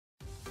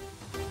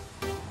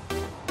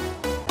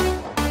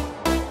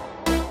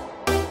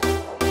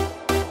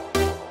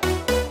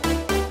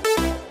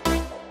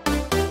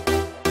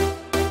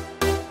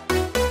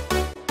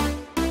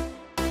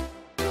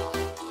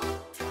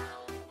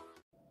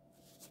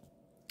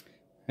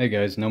Hey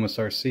guys, Nomus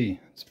RC.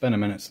 It's been a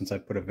minute since I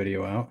put a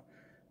video out.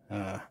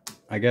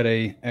 I got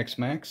a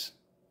xmaxx,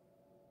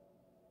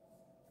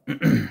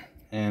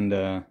 and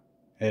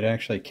it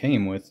actually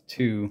came with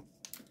two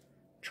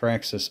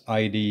Traxxas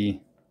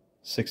ID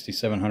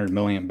 6700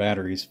 milliamp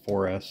batteries,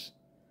 4S,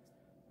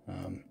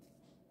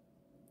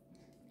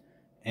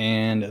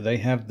 and they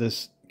have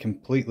this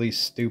completely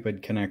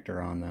stupid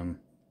connector on them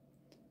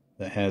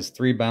that has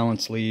 3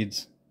 balance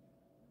leads,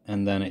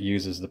 and then it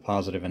uses the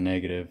positive and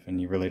negative, and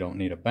you really don't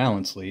need a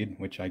balance lead,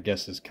 which I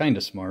guess is kind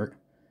of smart.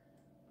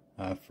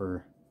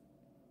 For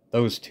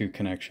those two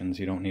connections,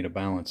 you don't need a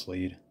balance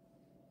lead.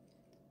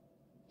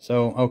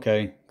 So,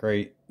 okay,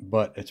 great,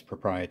 but it's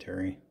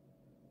proprietary.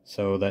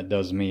 So that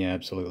does me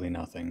absolutely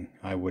nothing.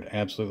 I would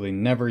absolutely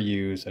never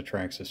use a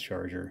Traxxas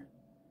charger.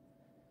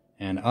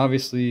 And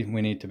obviously,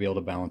 we need to be able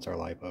to balance our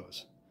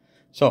LiPos.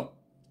 So,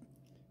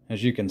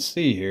 as you can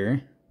see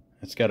here,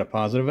 it's got a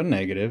positive and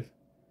negative,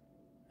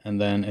 and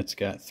then it's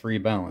got 3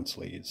 balance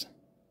leads.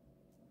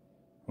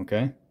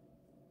 Okay?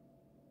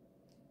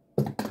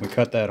 We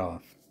cut that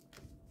off.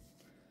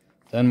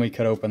 Then we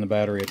cut open the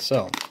battery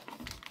itself.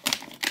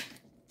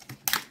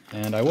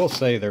 And I will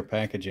say their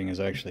packaging is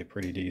actually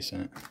pretty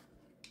decent.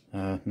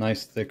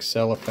 Nice thick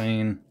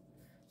cellophane,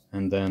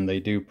 and then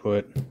they do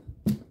put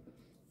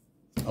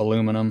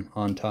aluminum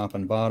on top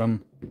and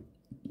bottom.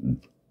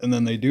 And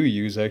then they do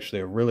use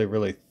actually a really,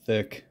 really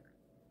thick,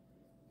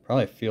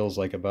 probably feels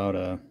like about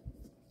a,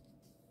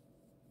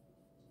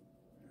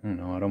 I don't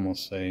know, I'd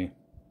almost say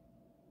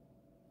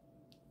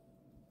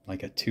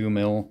like a 2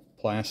 mil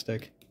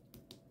plastic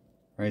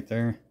right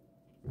there.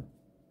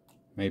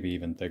 Maybe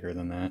even thicker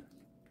than that.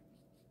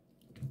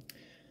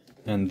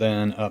 And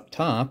then up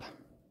top,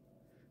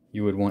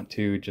 you would want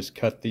to just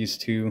cut these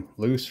two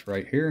loose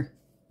right here.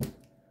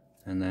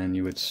 And then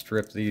you would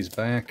strip these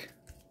back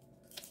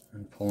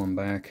and pull them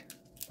back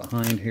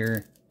behind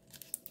here.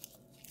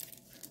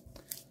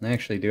 And they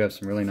actually do have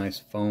some really nice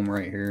foam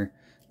right here.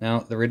 Now,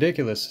 the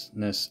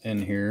ridiculousness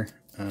in here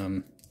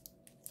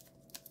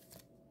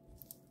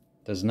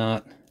does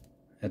not,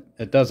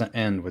 it doesn't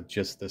end with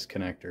just this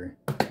connector.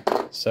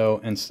 So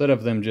instead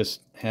of them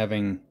just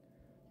having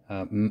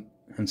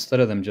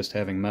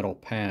metal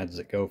pads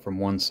that go from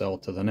one cell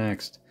to the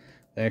next,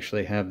 they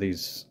actually have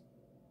these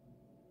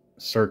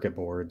circuit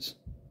boards,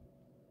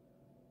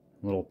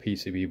 little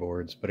PCB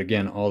boards. But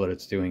again, all that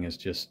it's doing is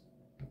just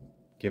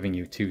giving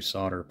you 2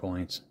 solder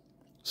points.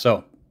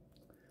 So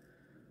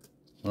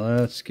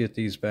let's get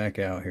these back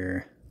out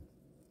here.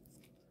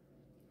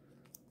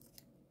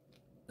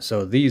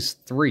 So these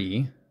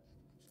 3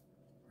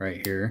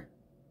 right here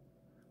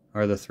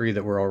are the 3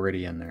 that were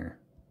already in there.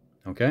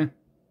 Okay?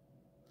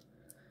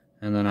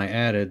 And then I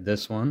added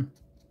this one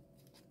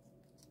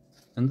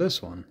and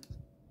this one.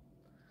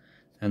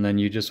 And then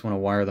you just want to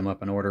wire them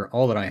up in order.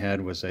 All that I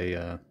had was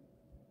a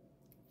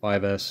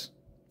 5S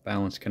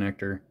balance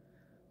connector,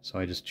 so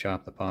I just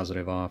chopped the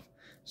positive off.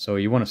 So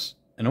you want to,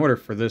 in order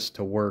for this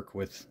to work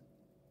with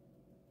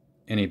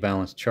any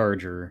balanced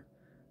charger,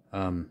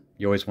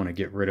 you always want to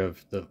get rid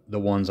of the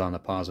ones on the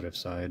positive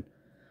side,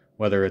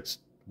 whether it's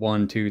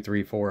 1, 2,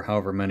 3, 4,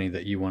 however many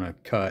that you want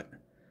to cut,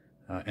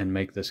 and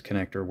make this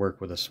connector work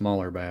with a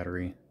smaller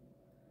battery,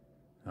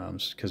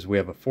 because we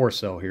have a 4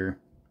 cell here,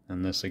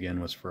 and this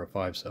again was for a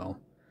 5 cell.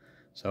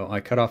 So I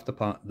cut off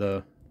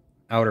the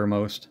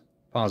outermost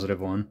positive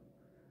one,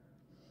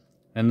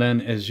 and then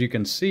as you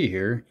can see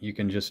here, you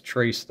can just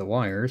trace the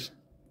wires.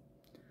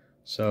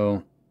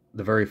 So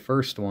the very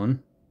first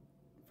one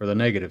for the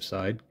negative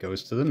side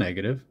goes to the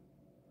negative,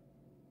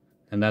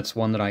 and that's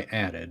one that I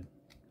added,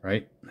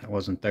 right? That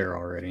wasn't there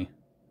already.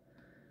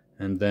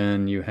 And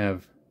then you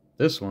have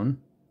this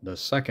one, the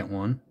second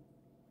one,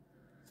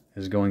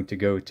 is going to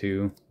go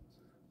to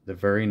the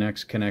very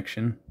next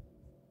connection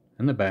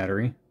in the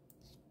battery.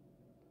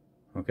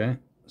 Okay,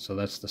 so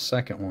that's the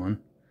second one.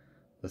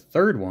 The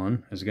third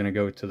one is going to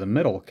go to the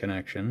middle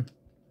connection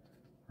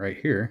right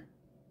here,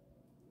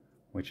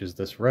 which is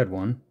this red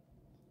one.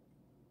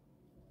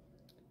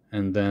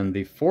 And then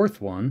the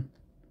fourth one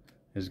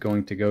is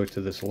going to go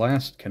to this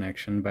last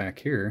connection back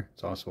here.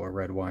 It's also a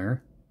red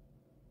wire.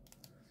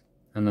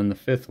 And then the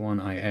 5th one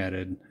I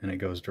added, and it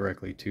goes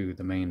directly to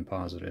the main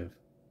positive.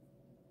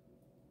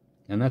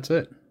 And that's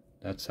it.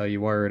 That's how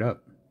you wire it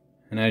up.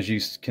 And as you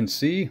can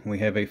see, we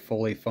have a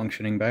fully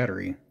functioning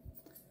battery.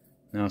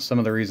 Now, some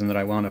of the reason that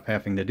I wound up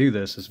having to do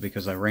this is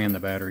because I ran the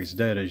batteries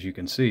dead, as you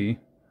can see,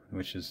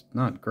 which is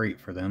not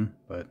great for them,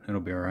 but it'll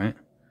be alright.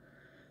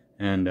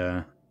 And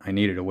I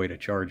needed a way to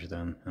charge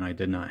them, and I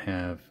did not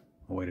have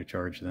a way to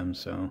charge them,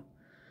 so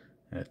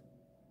it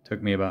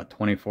took me about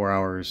 24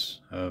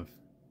 hours of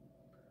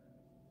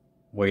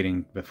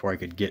waiting before I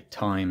could get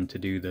time to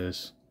do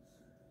this.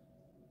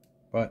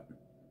 But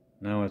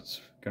now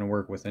it's going to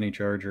work with any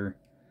charger.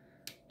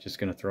 Just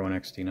going to throw an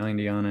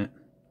XT90 on it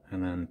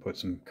and then put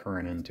some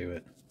current into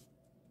it.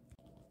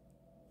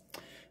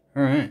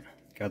 Alright,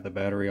 got the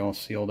battery all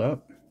sealed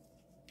up.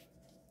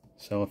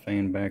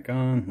 Cellophane back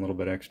on, a little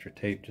bit extra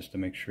tape just to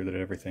make sure that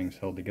everything's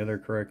held together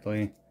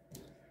correctly.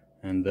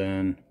 And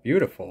then,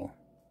 beautiful.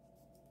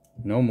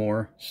 No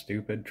more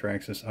stupid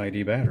Traxxas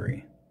ID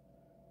battery.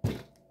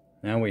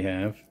 Now we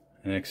have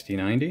an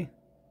XT90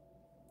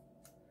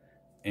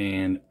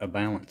 and a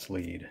balance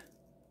lead.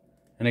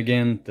 And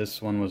again,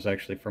 this one was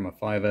actually from a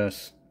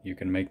 5S. You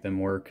can make them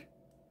work.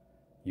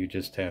 You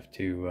just have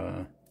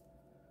to,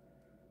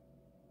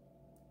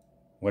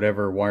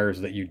 whatever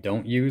wires that you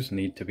don't use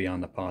need to be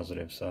on the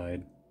positive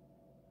side.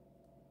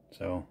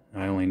 So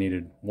I only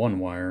needed one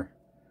wire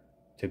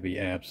to be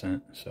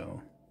absent,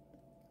 so.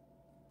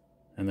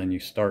 And then you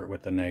start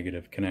with the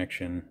negative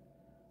connection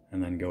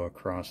and then go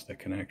across the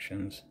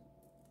connections.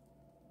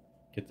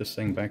 Get this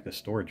thing back to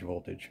storage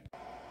voltage.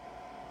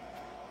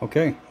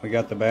 Okay, we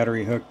got the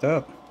battery hooked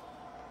up.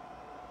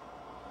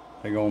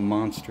 Big old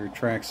monster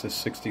Traxxas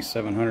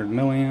 6700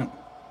 milliamp.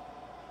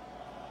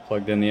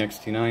 Plugged in the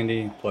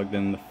XT90, plugged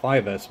in the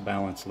 5S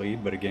balance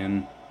lead, but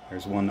again,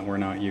 there's one that we're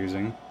not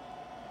using.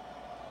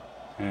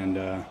 And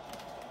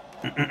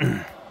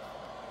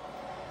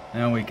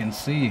now we can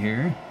see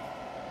here,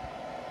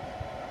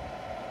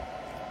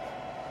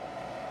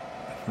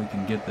 if we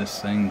can get this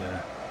thing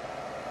to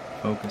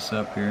focus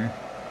up here.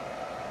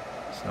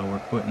 So we're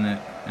putting it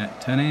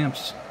at 10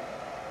 amps,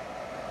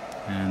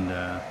 and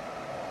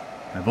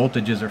my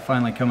voltages are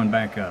finally coming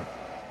back up.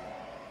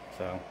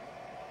 So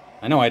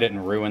I know I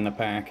didn't ruin the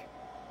pack.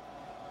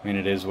 I mean,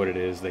 it is what it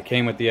is. They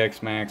came with the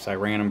xmaxx. I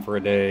ran them for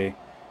a day.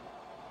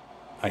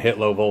 I hit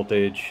low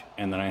voltage,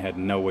 and then I had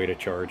no way to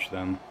charge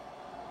them.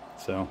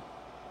 So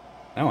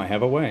now I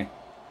have a way.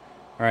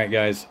 Alright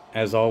guys,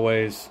 as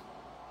always,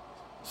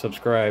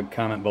 subscribe,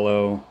 comment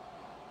below.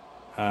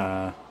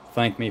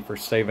 Thank me for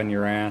saving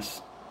your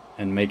ass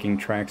and making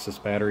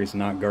Traxxas batteries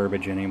not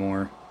garbage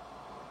anymore.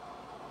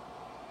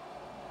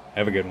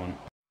 Have a good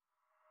one.